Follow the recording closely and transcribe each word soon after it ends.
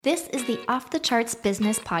This is the Off the Charts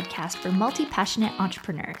Business Podcast for multi-passionate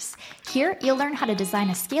entrepreneurs. Here, you'll learn how to design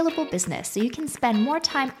a scalable business so you can spend more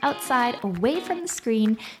time outside, away from the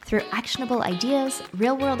screen, through actionable ideas,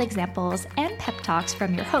 real-world examples, and pep talks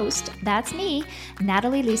from your host, that's me,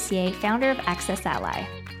 Natalie Lucier, founder of Access Ally.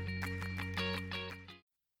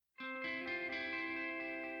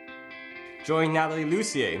 Join Natalie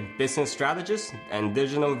Lucier, business strategist and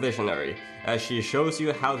digital visionary, as she shows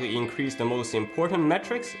you how to increase the most important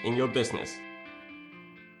metrics in your business.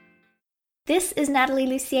 This is Natalie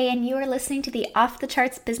Lucier, and you are listening to the Off the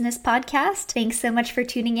Charts Business Podcast. Thanks so much for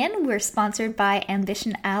tuning in. We're sponsored by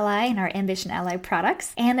Ambition Ally and our Ambition Ally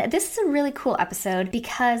products. And this is a really cool episode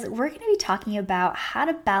because we're going to be talking about how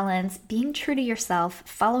to balance being true to yourself,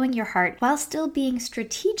 following your heart, while still being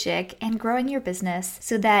strategic and growing your business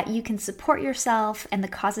so that you can support yourself and the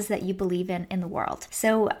causes that you believe in the world.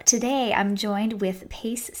 So today I'm joined with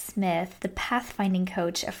Pace Smith, the pathfinding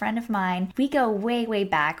coach, a friend of mine. We go way, way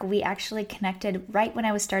back. We actually connected right when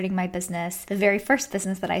I was starting my business, the very first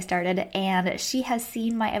business that I started, and she has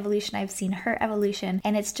seen my evolution, I've seen her evolution,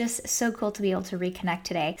 and it's just so cool to be able to reconnect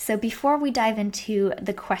today. So before we dive into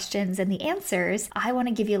the questions and the answers, I want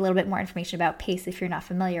to give you a little bit more information about Pace if you're not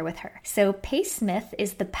familiar with her. So Pace Smith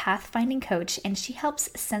is the pathfinding coach, and she helps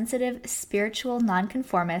sensitive, spiritual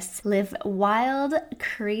nonconformists live wild,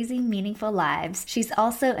 crazy, meaningful lives. She's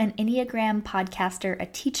also an Enneagram podcaster, a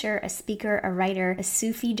teacher, a speaker, a writer, a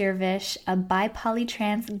Sufi dervish, a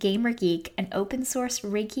bi-polytrans gamer geek, an open source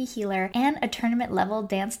Reiki healer, and a tournament level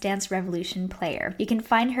Dance Revolution player. You can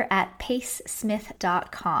find her at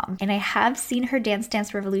pacesmith.com. And I have seen her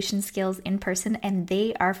Dance Revolution skills in person, and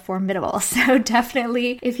they are formidable. So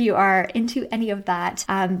definitely, if you are into any of that,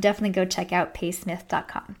 definitely go check out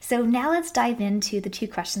pacesmith.com. So now let's dive into the two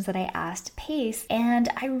questions that I asked Pace, and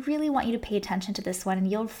I really want you to pay attention to this one,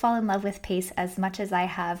 and you'll fall in love with Pace as much as I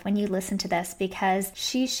have when you listen to this, because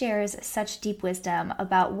she shares such deep wisdom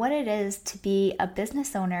about what it is to be a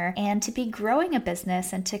business owner and to be growing a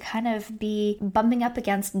business and to kind of be bumping up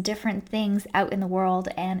against different things out in the world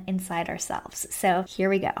and inside ourselves. So here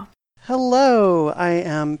we go. Hello, I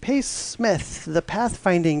am Pace Smith, the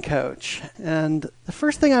pathfinding coach. And the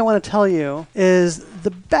first thing I want to tell you is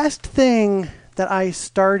the best thing that I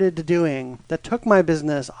started doing that took my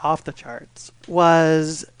business off the charts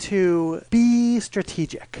was to be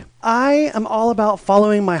strategic. I am all about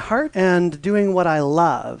following my heart and doing what I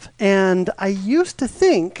love. And I used to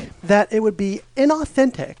think that it would be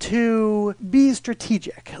inauthentic to be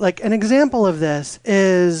strategic. Like an example of this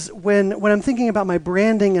is when I'm thinking about my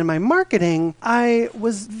branding and my marketing, I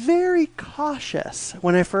was very cautious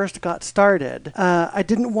when I first got started. I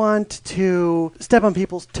didn't want to step on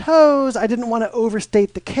people's toes. I didn't want to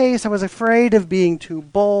overstate the case. I was afraid of being too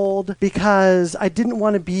bold because I didn't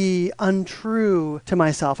want to be untrue to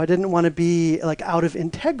myself. I didn't want to be like out of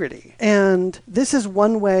integrity. And this is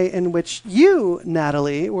one way in which you,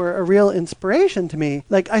 Natalie, were a real inspiration to me.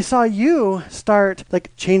 Like I saw you start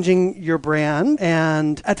like changing your brand.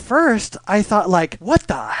 And at first I thought like, what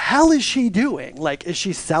the hell is she doing? Like, is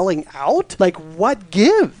she selling out? Like what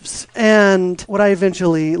gives? And what I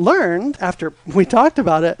eventually learned after we talked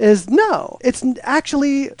about it is no, it's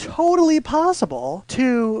actually totally possible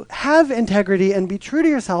to have integrity and be true to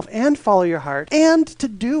yourself and follow your heart, and to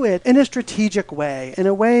do it in a strategic way, in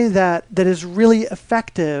a way that is really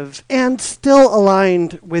effective and still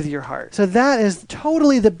aligned with your heart. So that is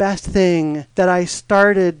totally the best thing that I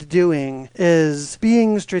started doing, is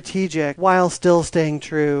being strategic while still staying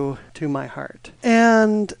true to my heart.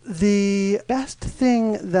 And the best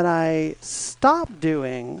thing that I stopped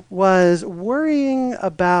doing was worrying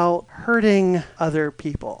about hurting other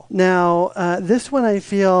people. Now, this one I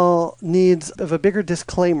feel needs of a bigger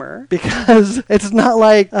disclaimer, because it's not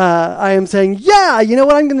like I am saying, yeah, you know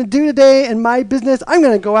what I'm going to do today in my business? I'm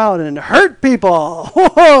going to go out and hurt people.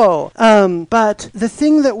 Whoa! But the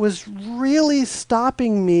thing that was really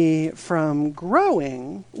stopping me from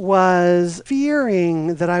growing was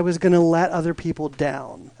fearing that I was going to let other people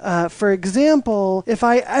down. For example, if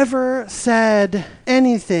I ever said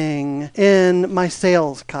anything in my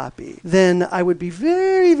sales copy, then I would be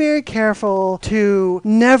very, very careful to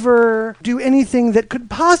never do anything that could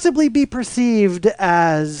possibly be perceived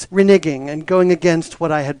as reneging and going against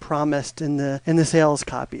what I had promised in the sales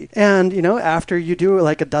copy. And, you know, after you do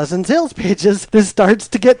like a dozen sales pages, this starts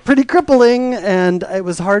to get pretty crippling, and it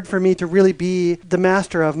was hard for me to really be the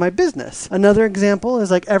master of my business. Another example is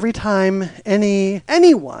like every every time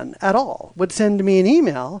anyone at all would send me an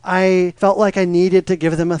email, I felt like I needed to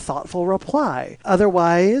give them a thoughtful reply.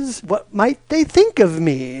 Otherwise, what might they think of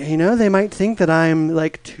me? They might think that I'm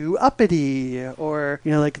like too uppity, or,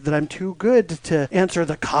 like that I'm too good to answer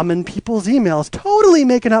the common people's emails. Totally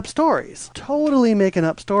making up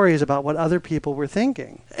stories about what other people were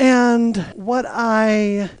thinking. And what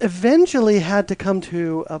I eventually had to come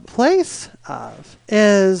to a place of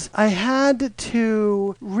is I had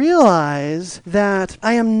to realize that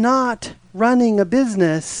I am not running a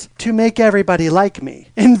business to make everybody like me.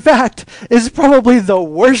 In fact, it's probably the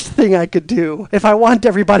worst thing I could do if I want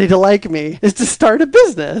everybody to like me, is to start a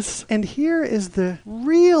business. And here is the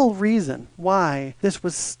real reason why this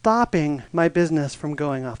was stopping my business from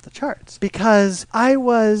going off the charts. Because I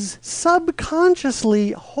was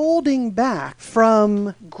subconsciously holding back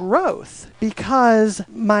from growth, because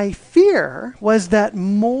my fear was that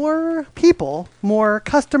more people, more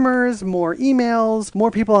customers, more emails, more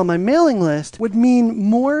people on my mailing list would mean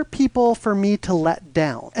more people for me to let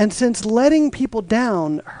down. And since letting people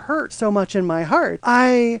down hurt so much in my heart,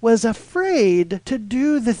 I was afraid to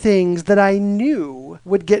do the things that I knew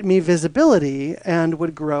would get me visibility and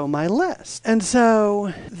would grow my list. And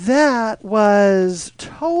so that was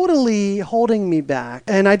totally holding me back.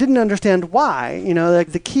 And I didn't understand why.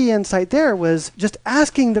 Like the key insight there was just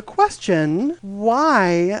asking the question,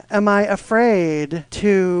 why am I afraid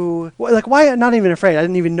to, why, not even afraid, I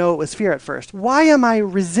didn't even know it was fear at first. Why am I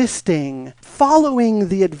resisting following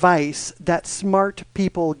the advice that smart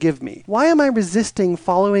people give me? Why am I resisting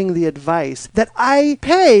following the advice that I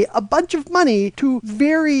pay a bunch of money to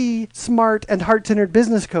very smart and heart-centered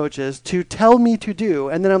business coaches to tell me to do?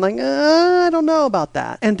 And then I'm like, I don't know about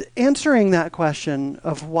that. And answering that question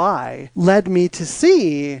of why led me to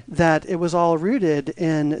see that it was all rooted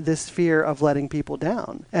in this fear of letting people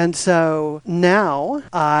down. And so now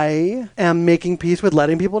I am making peace with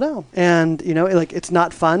letting people down. And, it's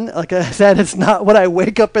not fun. Like I said, it's not what I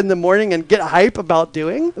wake up in the morning and get hype about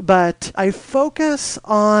doing, but I focus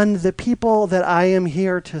on the people that I am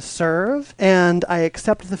here to serve, and I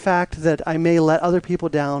accept the fact that I may let other people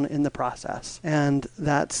down in the process. And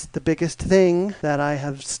that's the biggest thing that I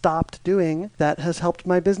have stopped doing that has helped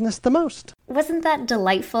my business the most. Wasn't that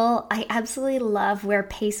delightful? I absolutely love where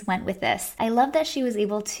Pace went with this. I love that she was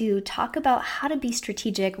able to talk about how to be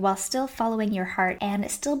strategic while still following your heart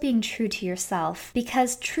and still being true to yourself.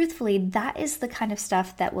 Because truthfully, that is the kind of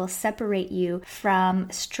stuff that will separate you from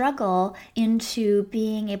struggle into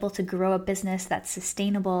being able to grow a business that's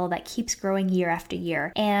sustainable, that keeps growing year after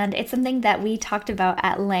year. And it's something that we talked about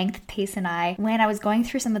at length, Pace and I, when I was going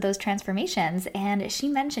through some of those transformations. And she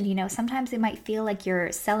mentioned, sometimes it might feel like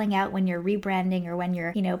you're selling out when you're rebranding or when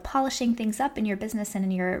you're, polishing things up in your business and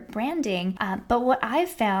in your branding. But what I've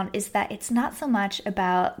found is that it's not so much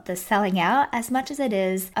about the selling out as much as it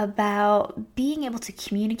is about being able to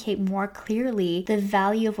communicate more clearly the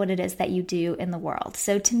value of what it is that you do in the world.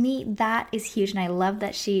 So to me, that is huge. And I love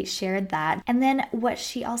that she shared that. And then what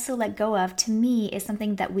she also let go of, to me, is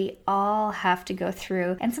something that we all have to go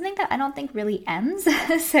through and something that I don't think really ends.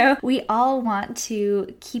 So we all want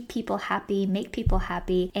to keep people happy, make people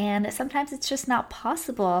happy. And sometimes it's just not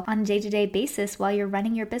possible on a day-to-day basis while you're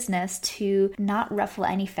running your business to not ruffle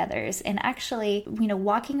any feathers. And actually,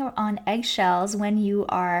 walking on eggshells when you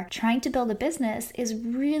are trying to build a business is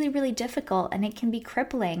really, really difficult, and it can be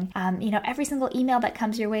crippling. Every single email that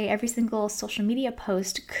comes your way, every single social media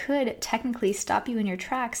post could technically stop you in your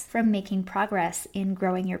tracks from making progress in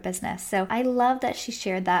growing your business. So I love that she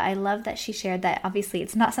shared that. I love that she shared that obviously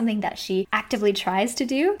it's not something that she actively tries to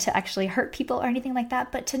do to actually hurt people or anything like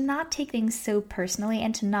that, but to not take things so personally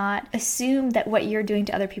and to not assume that what you're doing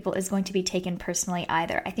to other people is going to be taken personally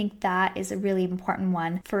either. I think that is a really important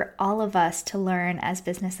one for all of us to learn as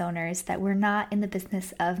business owners, that we're not in the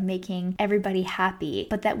business of making everybody happy,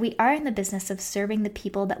 but that we are in the business of serving the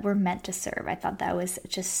people that we're meant to serve. I thought that was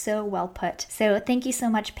just so well put. So thank you so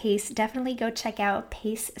much, Pace. Definitely go check out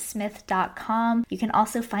pacesmith.com. You can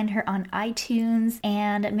also find her on iTunes,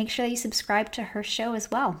 and make sure that you subscribe to her show as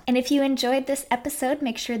well. And if you enjoyed this episode,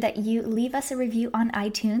 make sure that you leave us a review on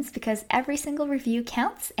iTunes, because every single review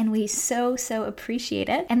counts and we so appreciate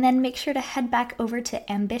it. And then make sure to head back over to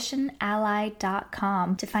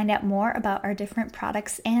ambitionally.com to find out more about our different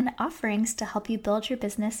products and offerings to help you build your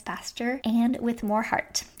business faster and with more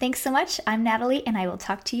heart. Thanks so much. I'm Natalie, and I will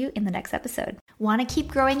talk to you in the next episode. Want to keep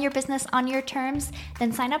growing your business on your terms?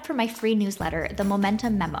 Then sign up for my free newsletter, The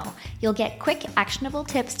Momentum Memo. You'll get quick, actionable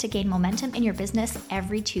tips to gain momentum in your business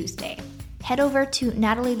every Tuesday. Head over to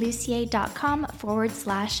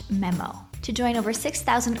natalielucier.com/memo to join over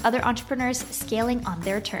 6,000 other entrepreneurs scaling on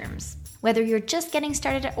their terms. Whether you're just getting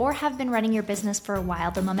started or have been running your business for a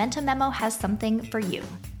while, the Momentum Memo has something for you.